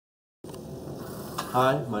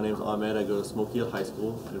Hi, my name is Ahmed. I go to Smoky Hill High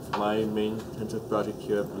School, and for my main intensive project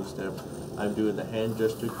here at Milestone, I'm doing the hand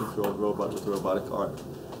gesture controlled robot with robotic arm.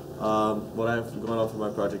 What I have going on for my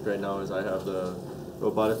project right now is I have the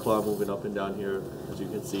robotic claw moving up and down here, as you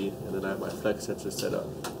can see, and then I have my flex sensor set up.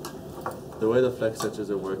 The way the flex sensors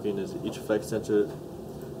are working is each flex sensor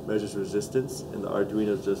measures resistance, and the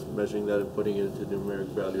Arduino is just measuring that and putting it into numeric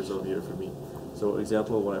values over here for me. So,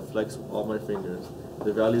 example, when I flex all my fingers,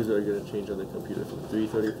 the values are going to change on the computer from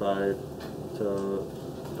 335 to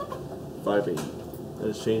 580. And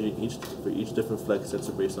it's changing for each different flex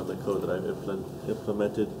sensor based on the code that I've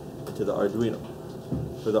implemented into the Arduino.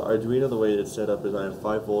 For the Arduino, the way it's set up is I have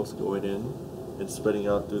 5 volts going in and spreading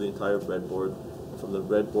out through the entire breadboard. From the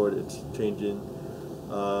breadboard, it's changing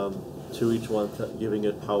to each one, giving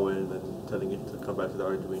it power and then telling it to come back to the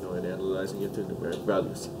Arduino and analyzing it to numeric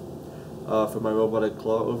values. For my robotic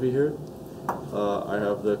claw over here, I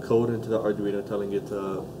have the code into the Arduino telling it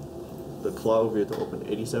the claw over here to open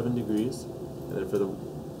 87 degrees, and then for the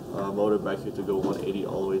motor back here to go 180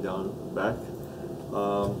 all the way down back.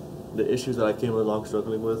 The issues that I came along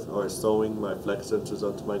struggling with are sewing my flex sensors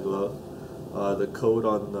onto my glove. The code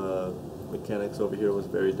on the mechanics over here was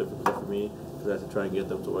very difficult for me because I had to try and get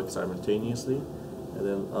them to work simultaneously. And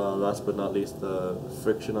then last but not least, the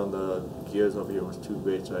friction on the gears over here was too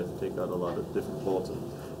great, so I had to take out a lot of different bolts and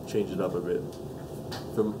change it up a bit.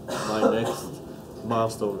 For my next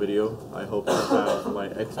milestone video, I hope to have my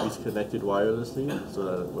XBs connected wirelessly,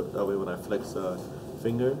 so that way when I flex a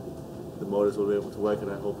finger, the motors will be able to work, and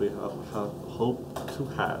I hope to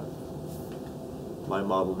have my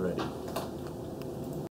model ready.